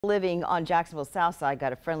Living on Jacksonville's Southside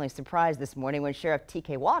got a friendly surprise this morning when Sheriff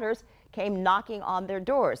T.K. Waters came knocking on their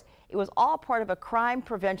doors. It was all part of a crime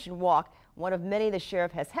prevention walk, one of many the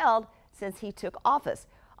sheriff has held since he took office.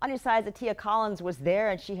 On your side, Atia Collins was there,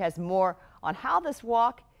 and she has more on how this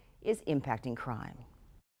walk is impacting crime.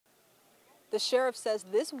 The sheriff says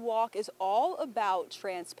this walk is all about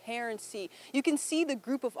transparency. You can see the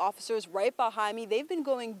group of officers right behind me. They've been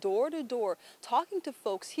going door to door, talking to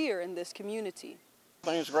folks here in this community. I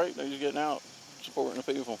think it's great that he's getting out, supporting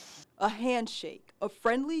the people. A handshake, a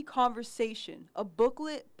friendly conversation, a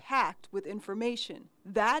booklet packed with information.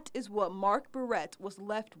 That is what Mark Barrett was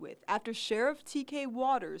left with after Sheriff T.K.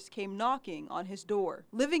 Waters came knocking on his door.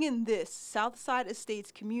 Living in this Southside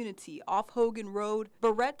Estates community off Hogan Road,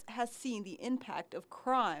 Barrett has seen the impact of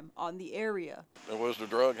crime on the area. There was the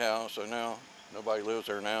drug house, so now nobody lives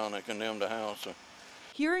there now, and they condemned the house. So.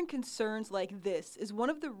 Hearing concerns like this is one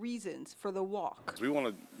of the reasons for the walk. We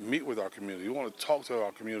want to meet with our community. We want to talk to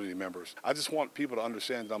our community members. I just want people to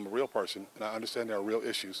understand that I'm a real person, and I understand there are real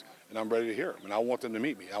issues, and I'm ready to hear them, and I want them to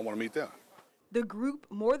meet me. I want to meet them. The group,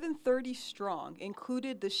 more than 30 strong,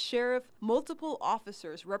 included the sheriff, multiple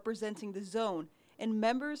officers representing the zone, and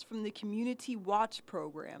members from the Community Watch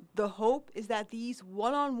program. The hope is that these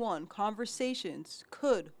one-on-one conversations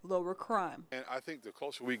could lower crime. And I think the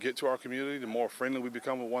closer we get to our community, the more friendly we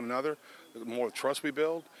become with one another, the more trust we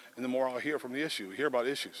build, and the more I'll hear from the issue, hear about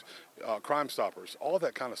issues, Crime Stoppers, all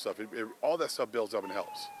that kind of stuff. All that stuff builds up and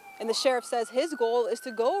helps. And the sheriff says his goal is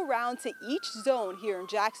to go around to each zone here in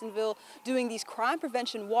Jacksonville, doing these crime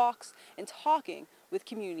prevention walks and talking with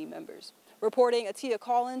community members. Reporting Atia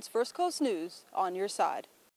Collins, First Coast News, on your side.